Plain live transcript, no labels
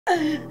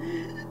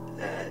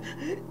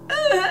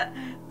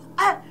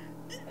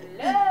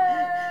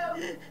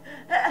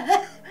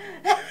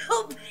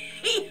Help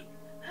me!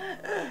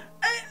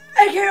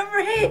 I can't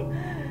breathe!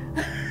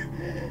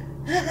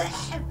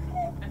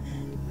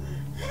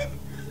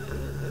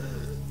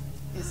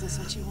 Is this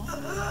what you want?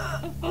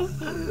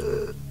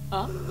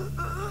 Huh?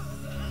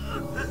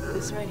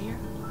 This right here?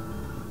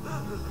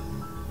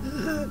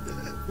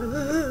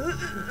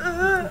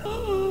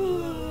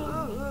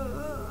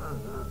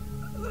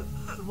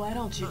 Why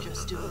don't you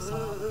just do us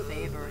all a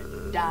favor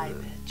and die,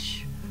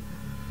 bitch?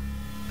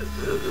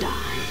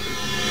 Die.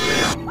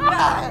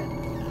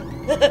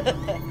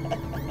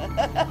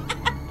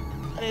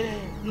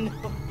 No.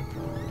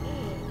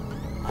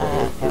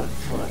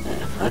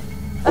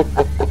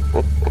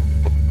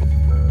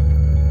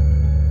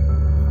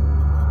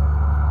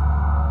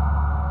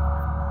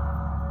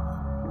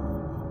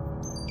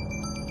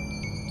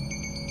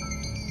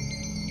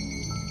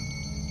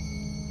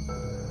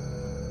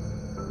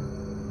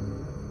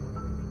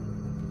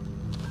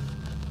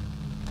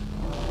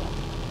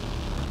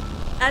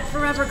 At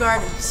Forever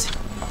Gardens,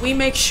 we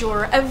make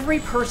sure every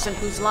person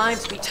whose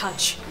lives we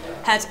touch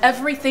has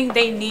everything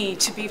they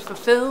need to be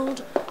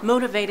fulfilled,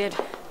 motivated,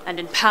 and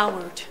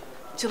empowered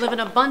to live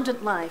an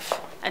abundant life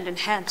and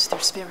enhance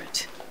their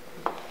spirit.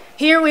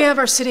 Here we have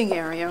our sitting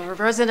area where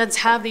residents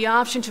have the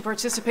option to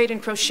participate in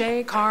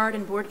crochet, card,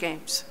 and board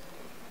games.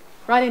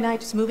 Friday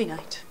night is movie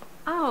night.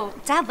 Oh,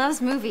 Dad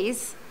loves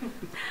movies.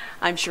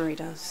 I'm sure he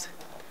does.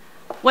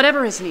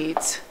 Whatever his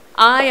needs,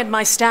 I and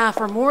my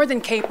staff are more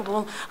than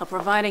capable of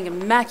providing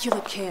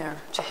immaculate care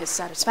to his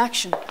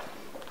satisfaction.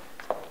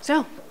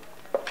 So,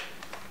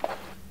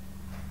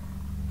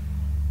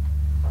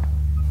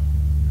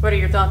 what are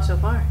your thoughts so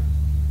far?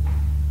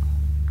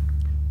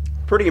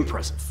 Pretty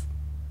impressive.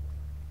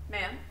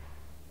 Ma'am,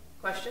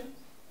 questions,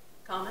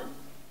 comments,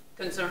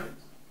 concerns?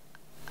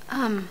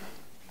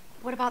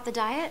 What about the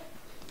diet?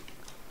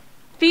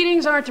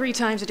 Feedings are 3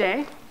 times a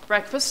day,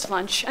 breakfast,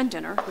 lunch, and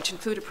dinner, which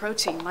include a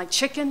protein like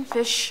chicken,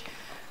 fish,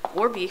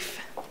 or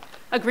beef,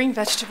 a green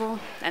vegetable,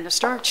 and a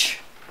starch,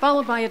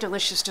 followed by a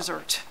delicious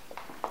dessert.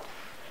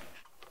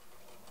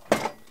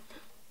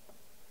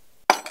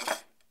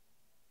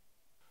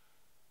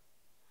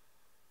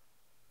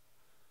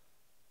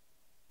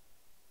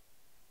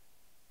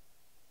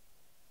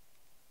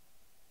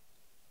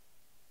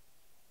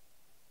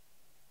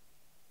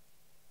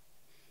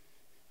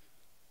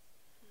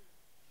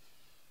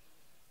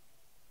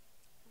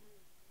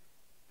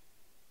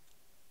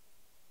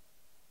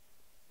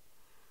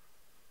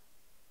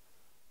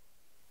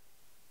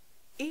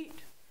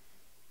 Eat.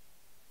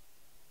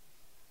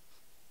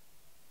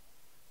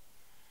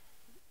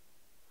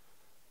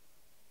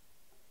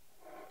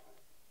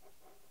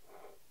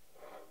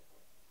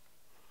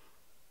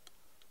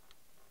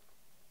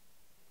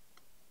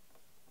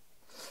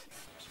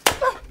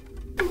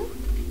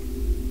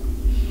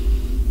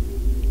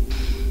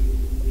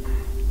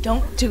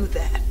 Don't do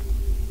that.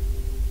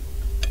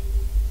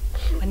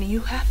 When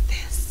you have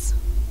this.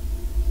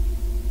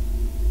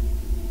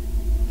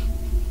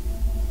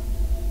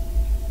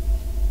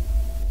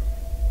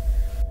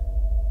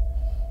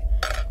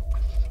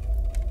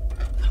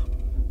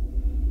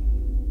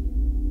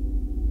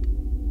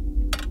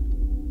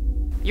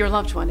 Your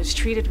loved one is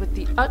treated with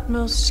the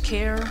utmost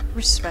care,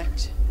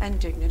 respect, and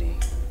dignity.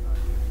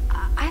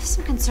 I have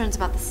some concerns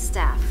about the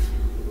staff.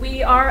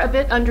 We are a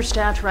bit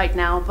understaffed right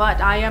now, but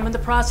I am in the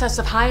process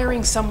of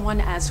hiring someone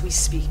as we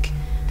speak.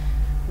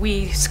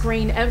 We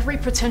screen every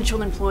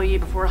potential employee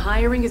before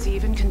hiring is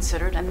even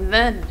considered, and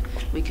then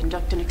we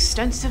conduct an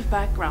extensive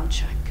background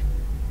check.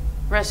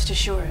 Rest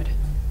assured,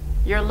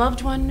 your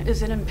loved one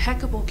is in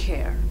impeccable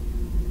care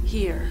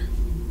here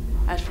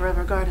at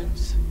Forever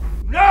Gardens.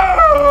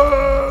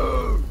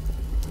 No!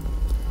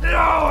 No,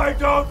 I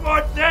don't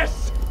want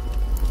this!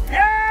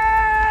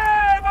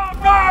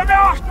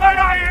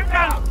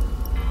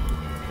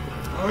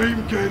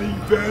 I'm getting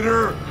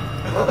better!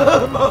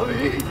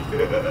 Mommy!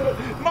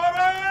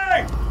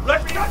 Mommy!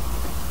 Let me out!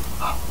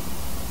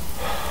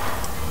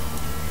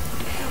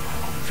 Damn, I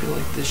don't feel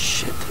like this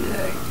shit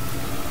today.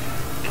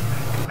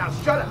 Now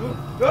shut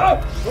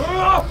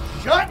up!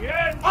 Shut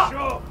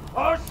up!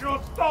 Oshul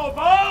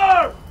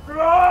Stover!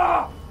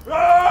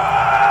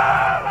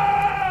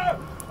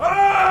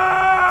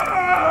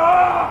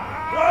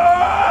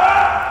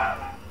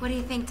 What do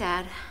you think,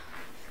 Dad?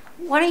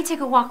 Why don't you take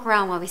a walk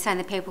around while we sign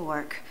the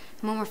paperwork?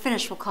 And when we're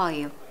finished, we'll call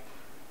you.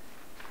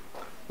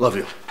 Love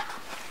you.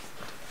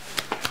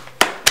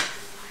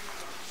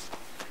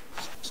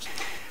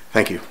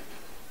 Thank you.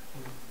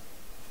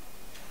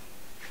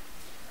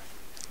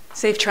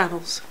 Safe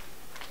travels.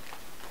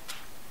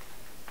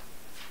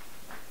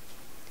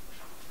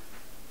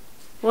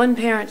 One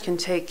parent can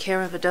take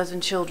care of a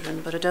dozen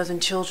children, but a dozen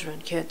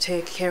children can't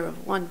take care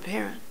of one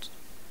parent.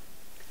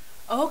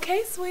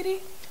 Okay,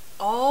 sweetie.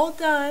 All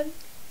done.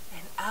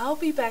 And I'll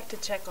be back to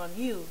check on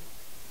you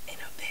in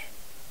a bit.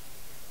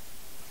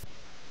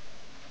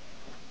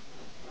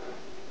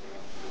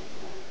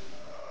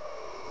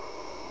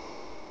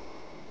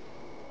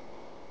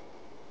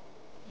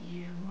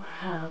 You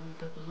have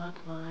the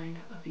bloodline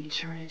of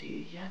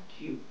eternity, yet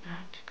you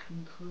act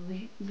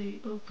completely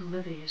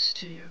oblivious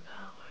to your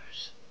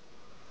powers.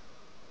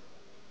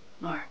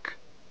 Mark,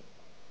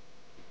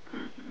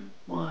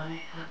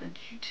 why haven't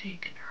you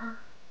taken her?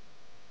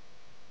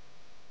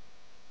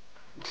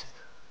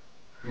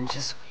 I'm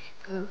just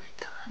waiting for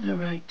The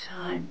right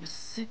time was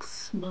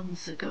 6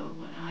 months ago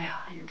when I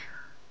hired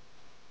her.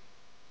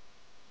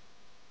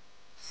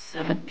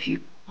 7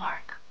 people,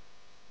 Mark.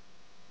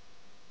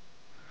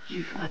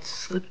 You've let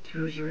slip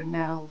through your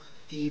now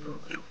feeble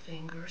little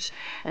fingers,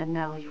 and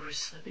now you are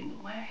slipping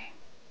away.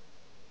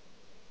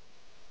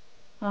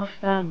 Our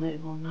family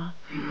will not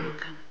be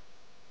broken.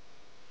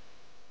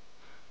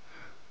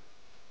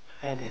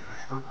 I didn't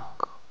let him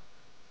go.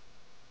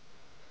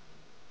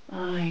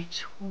 I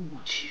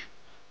told you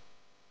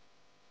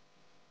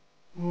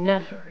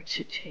never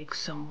to take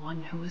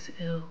someone who is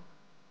ill.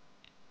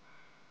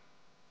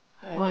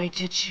 Why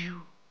did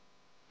you?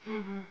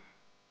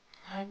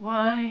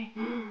 Why?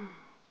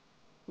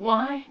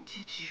 Why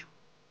did you?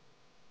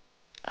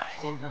 I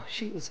didn't know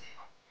she was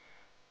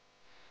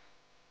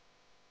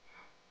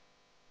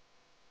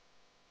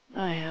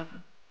ill. I have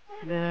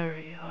a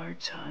very hard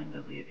time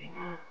believing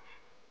that.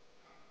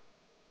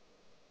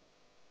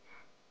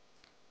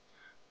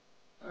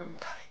 I'm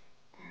tired.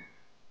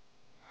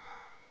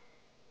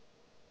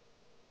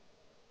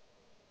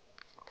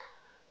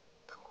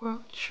 The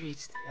world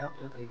treats the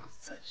elderly with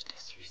such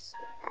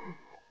disrespect.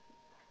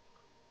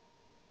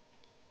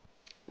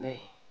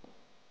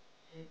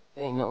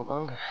 They no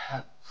longer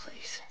have a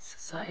place in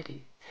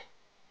society.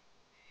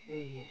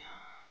 They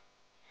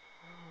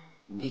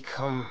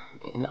become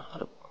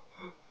inaudible,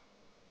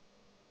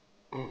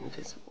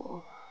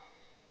 invisible,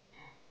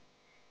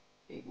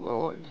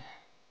 ignored.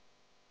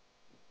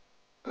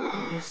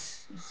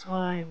 This is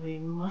why we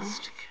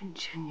must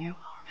continue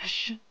our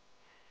mission,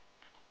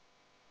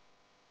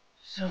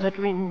 so that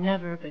we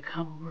never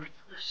become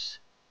worthless,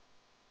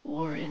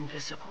 or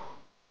invisible,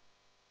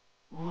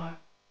 or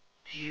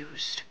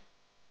used.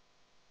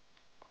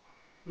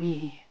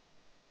 We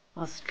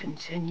must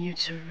continue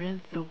to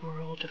rid the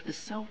world of the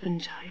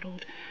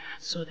self-entitled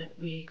so that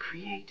we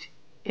create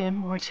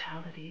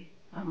immortality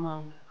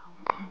among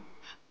our own.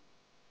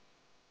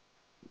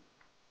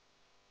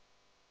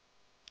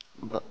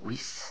 But we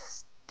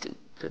stood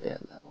to their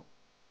level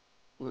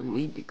when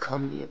we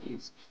become the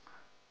abusive.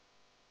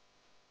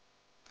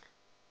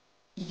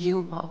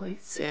 You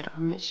always said our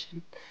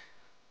mission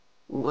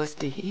was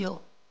to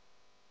heal,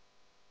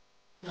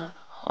 not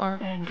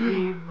harm. And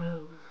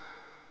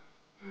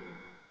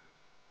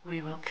we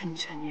will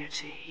continue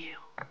to heal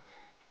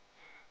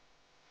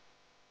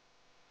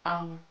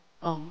our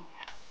own.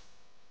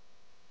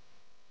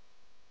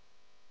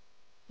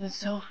 The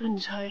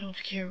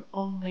self-entitled care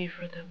only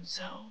for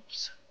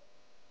themselves.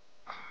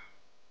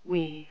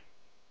 We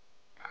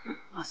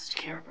must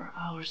care for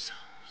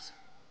ourselves.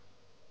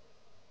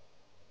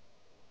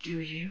 Do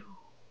you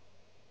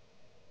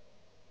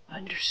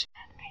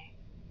understand me?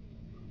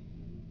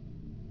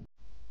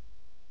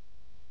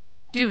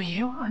 Do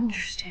you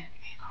understand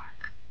me,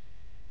 Mark?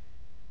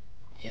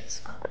 Yes,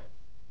 Father.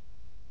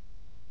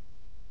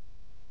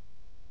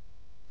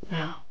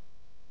 Now,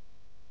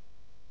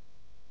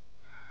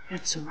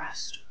 get some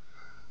rest.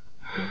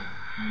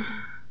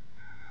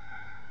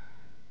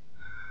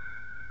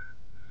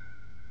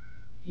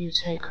 You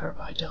take her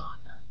by dawn.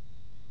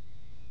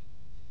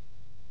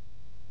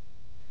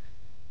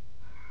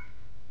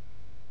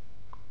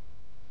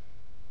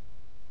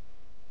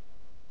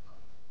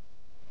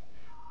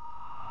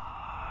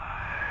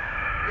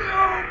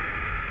 You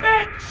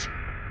bitch!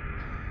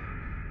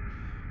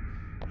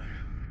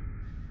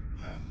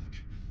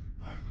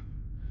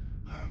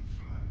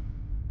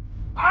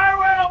 I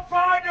will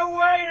find a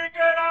way to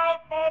get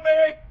out,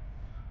 Mommy!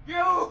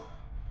 You...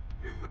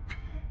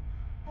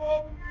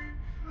 Mommy,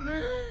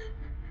 please.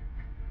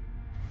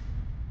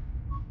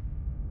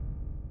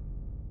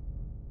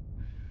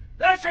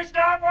 This is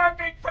not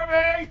working for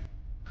me!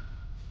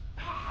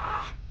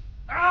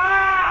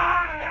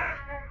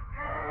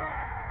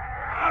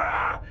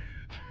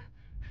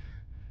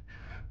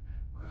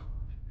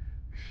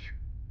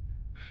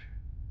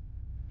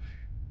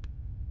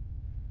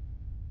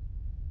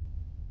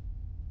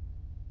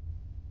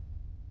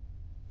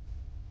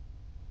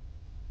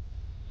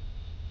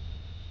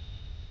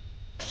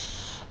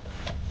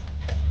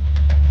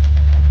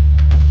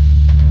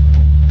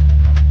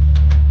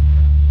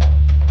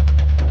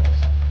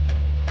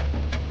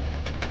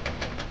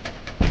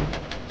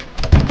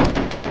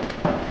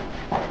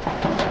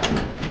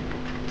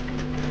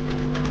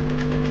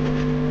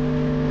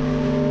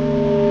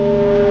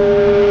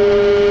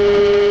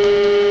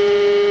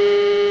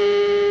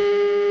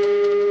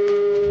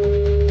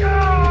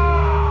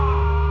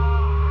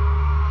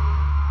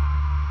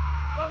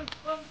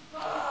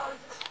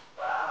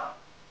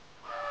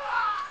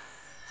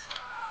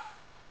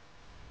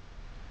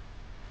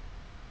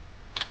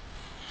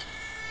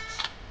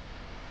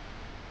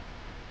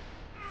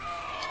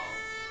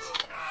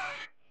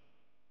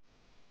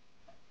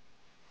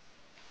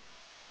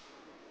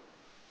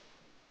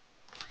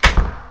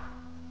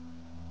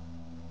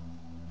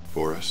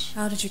 for us.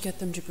 How did you get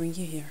them to bring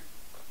you here?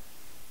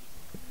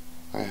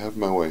 I have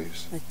my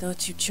ways. I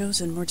thought you'd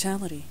chosen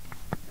mortality.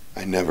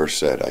 I never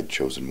said I'd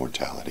chosen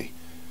mortality.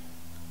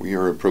 We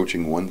are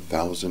approaching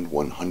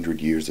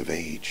 1,100 years of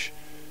age.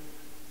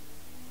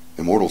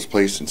 Immortals'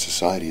 place in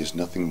society is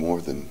nothing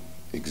more than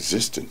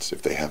existence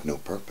if they have no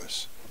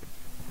purpose.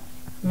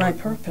 My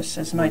purpose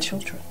is my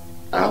children.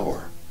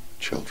 Our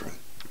children.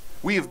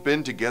 We have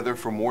been together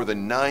for more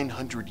than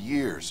 900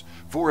 years.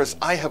 Forrest,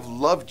 I have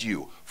loved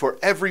you for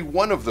every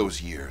one of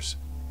those years.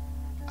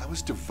 I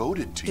was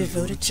devoted to you.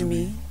 Devoted to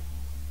me?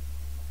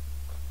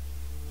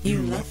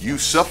 You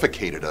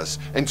suffocated us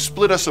and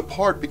split us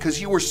apart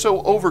because you were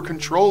so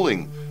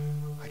over-controlling.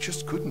 I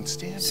just couldn't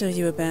stand it. So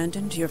you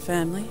abandoned your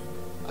family?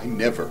 I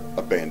never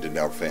abandoned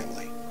our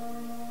family.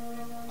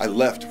 I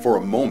left for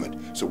a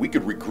moment so we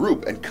could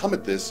regroup and come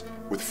at this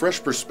with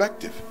fresh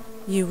perspective.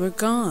 You were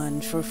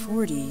gone for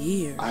 40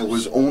 years. I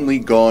was only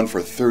gone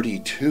for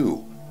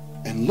 32.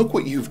 And look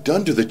what you've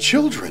done to the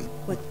children.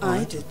 What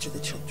I did to the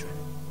children.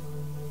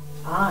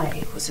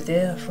 I was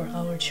there for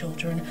our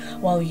children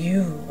while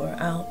you were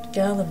out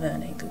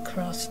gallivanting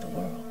across the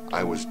world.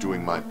 I was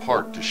doing my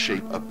part to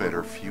shape a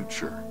better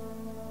future.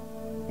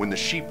 When the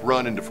sheep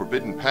run into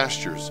forbidden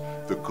pastures,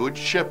 the good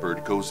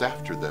shepherd goes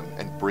after them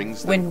and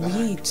brings them back.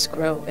 When weeds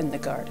grow in the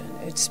garden,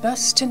 it's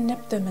best to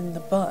nip them in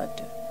the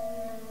bud.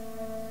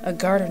 A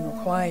garden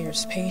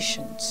requires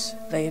patience,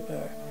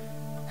 labor,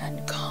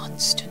 and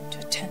constant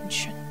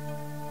attention.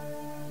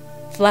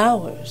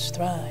 Flowers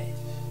thrive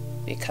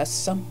because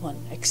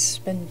someone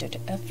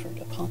expended effort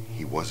upon them.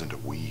 He wasn't a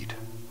weed.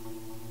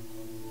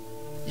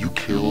 You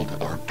killed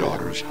our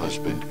daughter's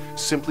husband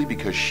simply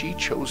because she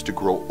chose to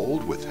grow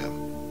old with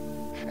him.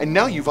 And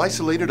now you've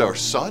isolated our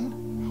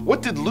son?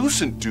 What did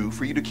Lucent do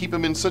for you to keep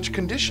him in such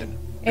condition?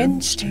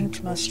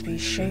 Instinct must be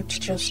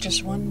shaped just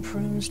as one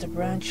prunes the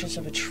branches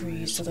of a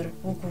tree so that it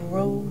will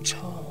grow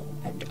tall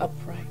and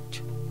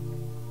upright.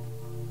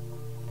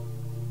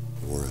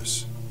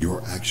 Boris,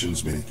 your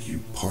actions make you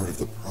part of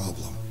the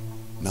problem,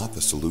 not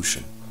the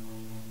solution.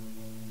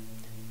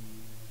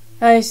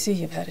 I see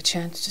you've had a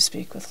chance to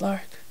speak with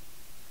Lark.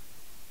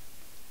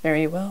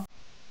 Very well.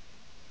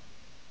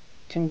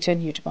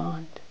 Continue to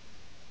bond.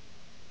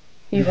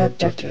 You've had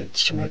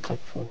decades to make up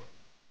for.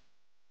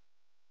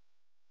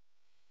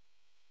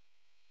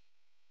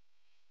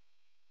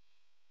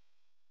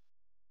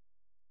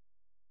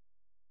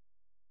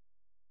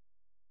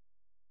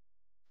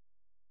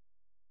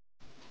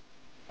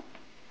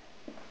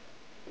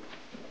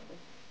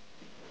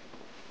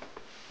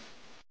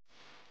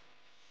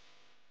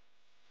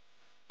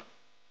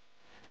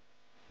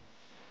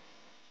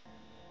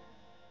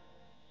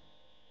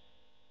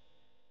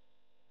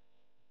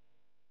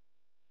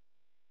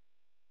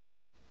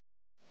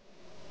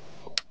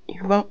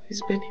 You've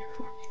always been here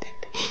for me,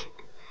 Daddy.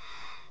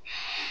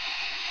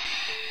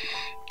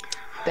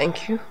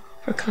 Thank you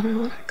for coming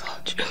when I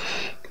called you.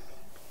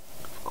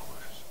 Of course.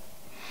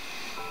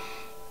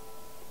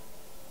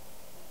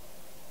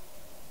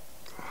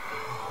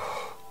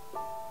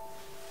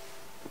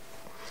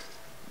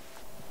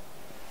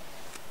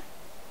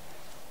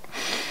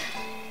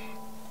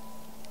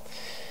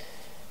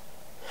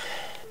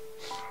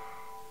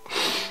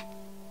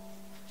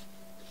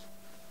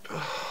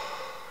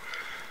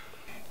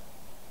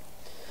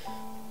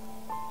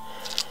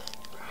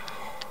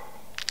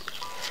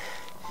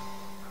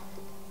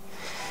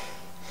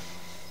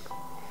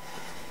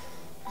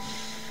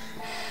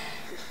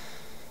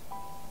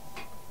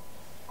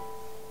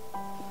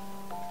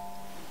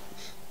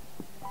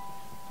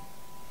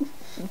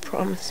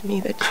 Promise me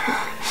that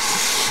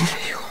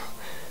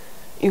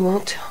you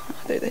won't tell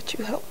Mother that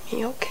you helped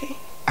me, okay?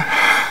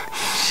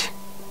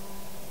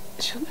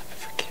 She'll never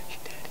forgive you,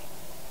 Daddy.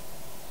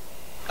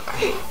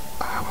 Okay?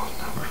 I will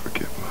never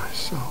forgive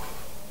myself.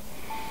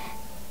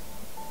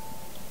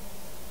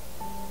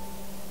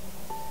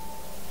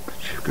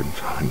 But you can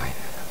finally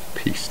have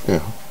peace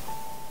now.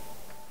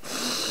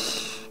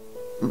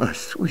 My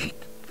sweet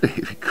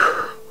baby girl.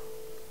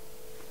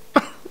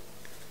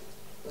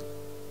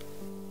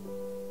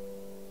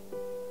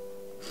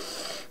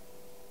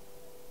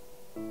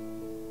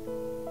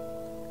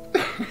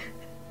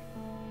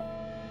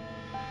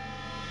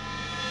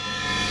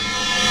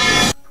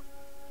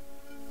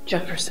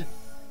 Jefferson.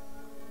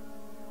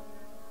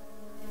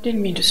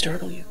 Didn't mean to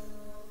startle you.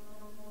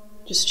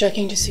 Just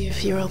checking to see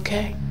if you're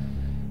okay.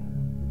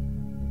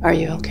 Are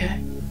you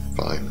okay?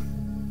 Fine.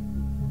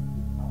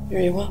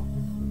 Very well.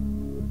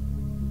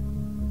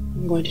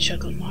 I'm going to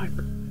check on Mark.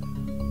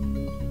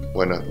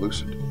 Why not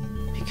Lucent?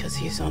 Because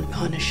he's on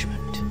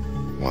punishment.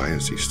 Why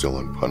is he still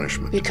on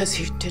punishment? Because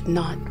he did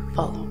not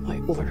follow my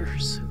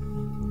orders.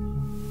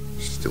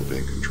 Still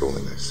being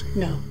controlling, I see.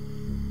 No.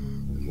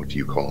 And what do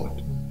you call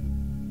it?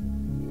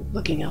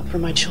 Looking out for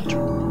my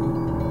children.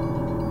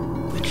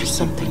 Which is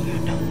something you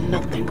know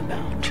nothing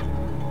about.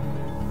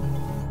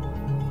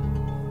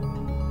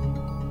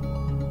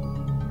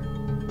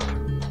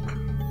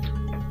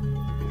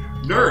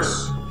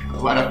 Nurse!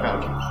 Glad I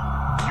found you.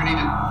 You need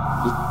to...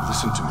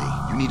 Listen to me.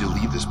 You need to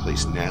leave this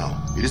place now.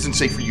 It isn't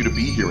safe for you to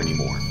be here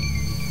anymore.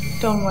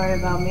 Don't worry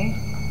about me.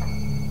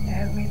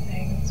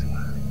 Everything's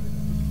fine.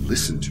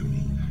 Listen to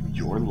me.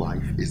 Your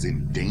life is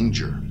in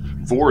danger.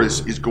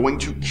 Voris is going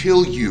to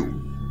kill you.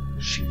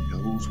 She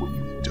knows what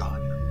you've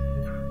done.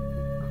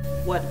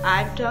 What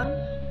I've done?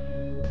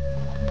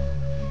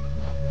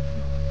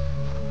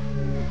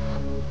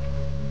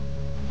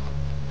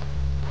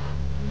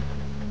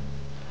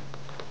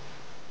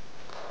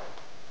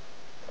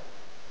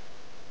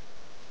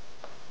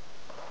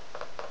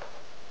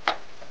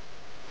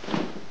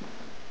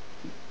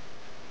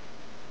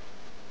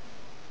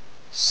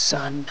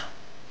 Son,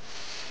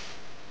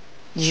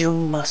 you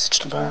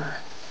must learn.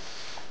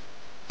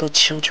 The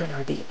children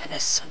are the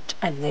innocent,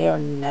 and they are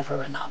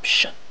never an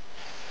option.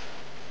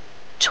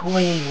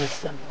 Toying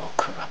with them will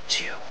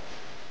corrupt you.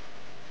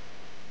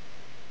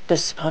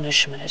 This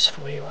punishment is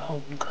for your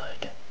own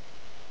good.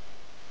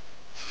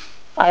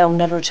 I'll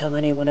never tell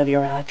anyone of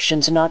your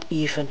actions, not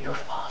even your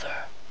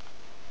father.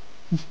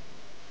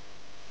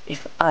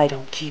 If I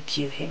don't keep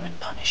you here and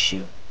punish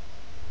you,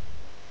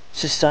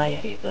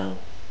 society will.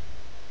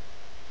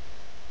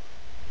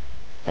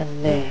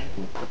 And they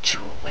will put you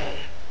away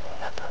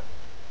forever.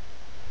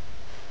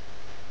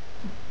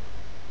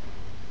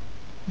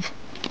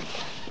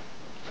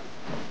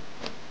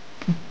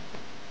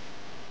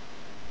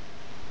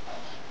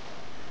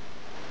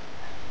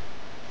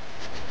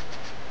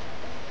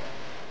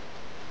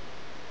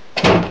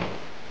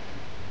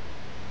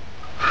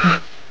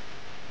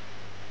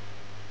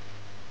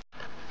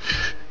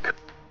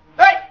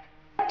 Hey!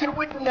 Get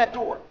away from that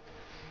door!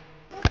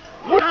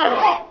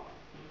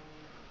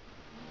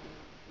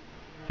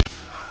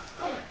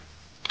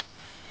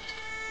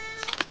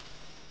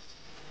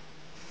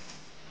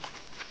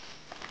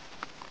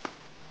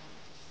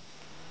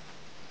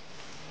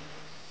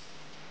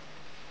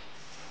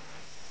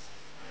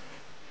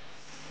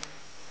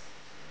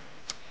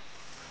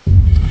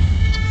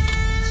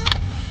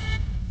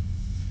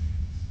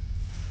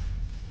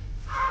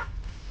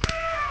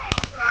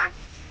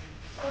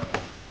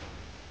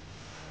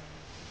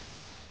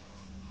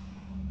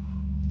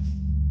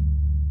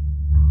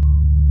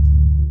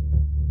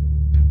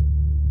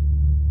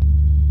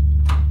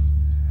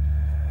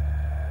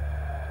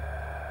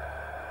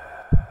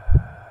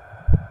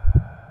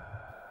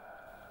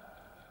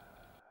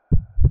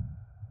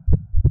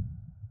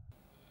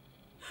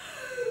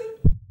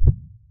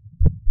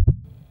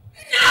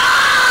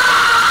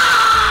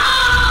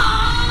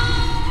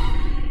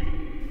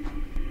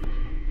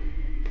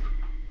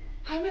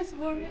 Hi, Miss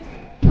Voris.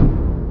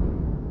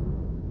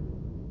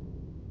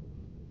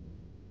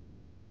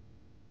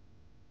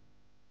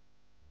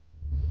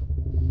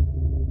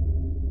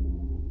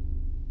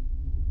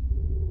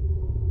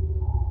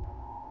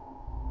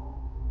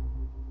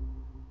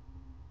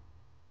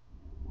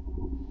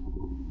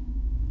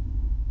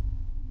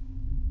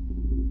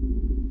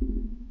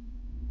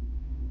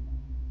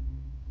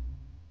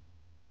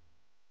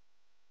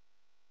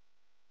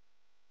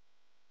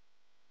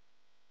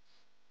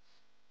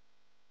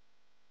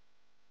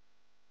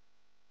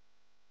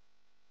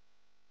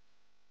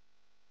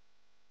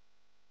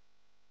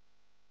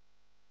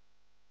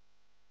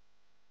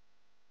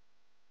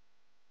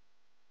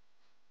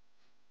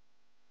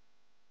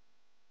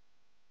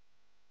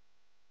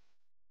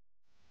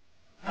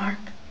 Mark.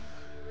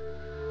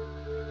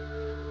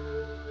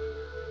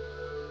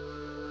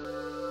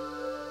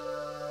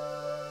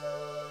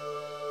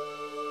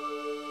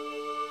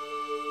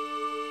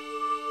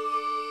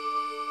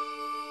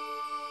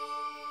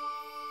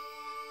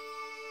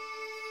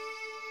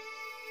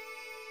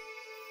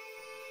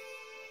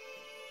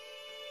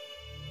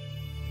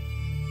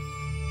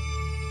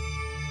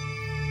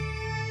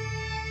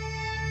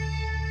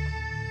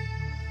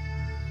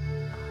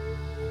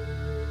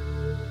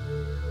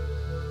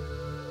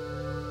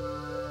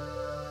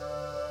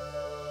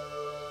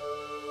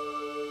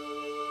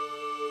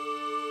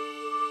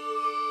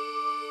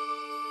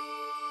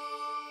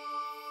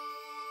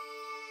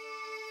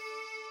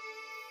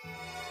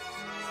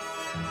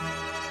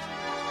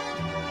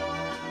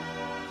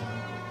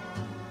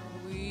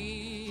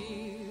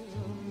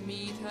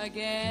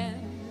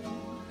 Again,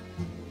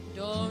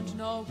 don't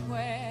know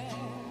where,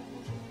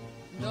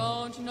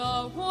 don't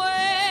know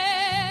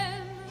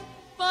when,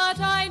 but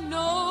I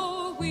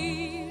know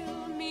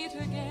we'll meet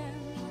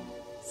again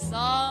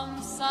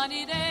some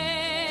sunny day.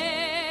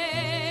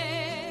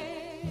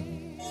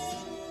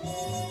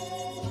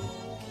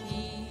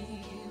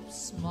 Keep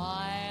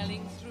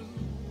smiling through,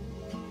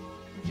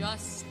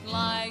 just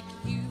like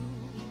you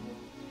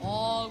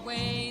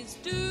always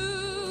do,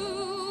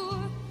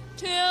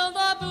 till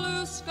the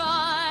blue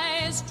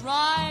skies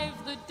drive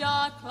the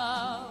dark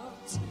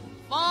clouds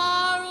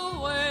far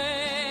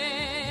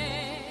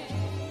away.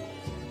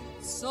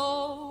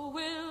 So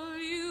will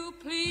you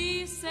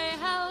please say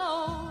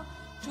hello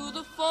to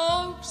the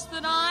folks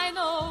that I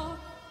know?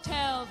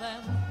 Tell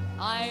them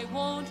I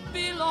won't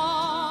be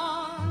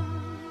long.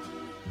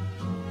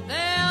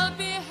 They'll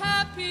be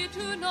happy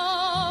to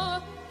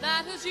know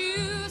that as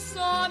you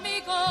saw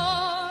me go,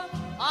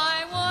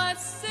 I was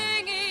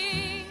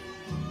singing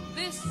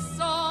this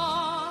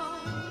song.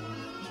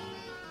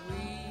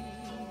 We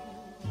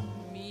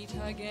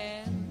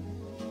again.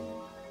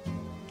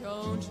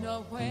 Don't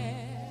know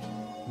where,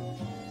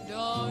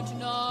 don't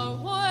know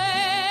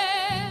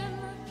when,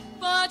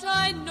 but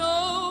I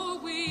know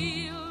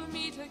we'll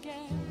meet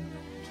again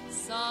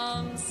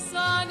some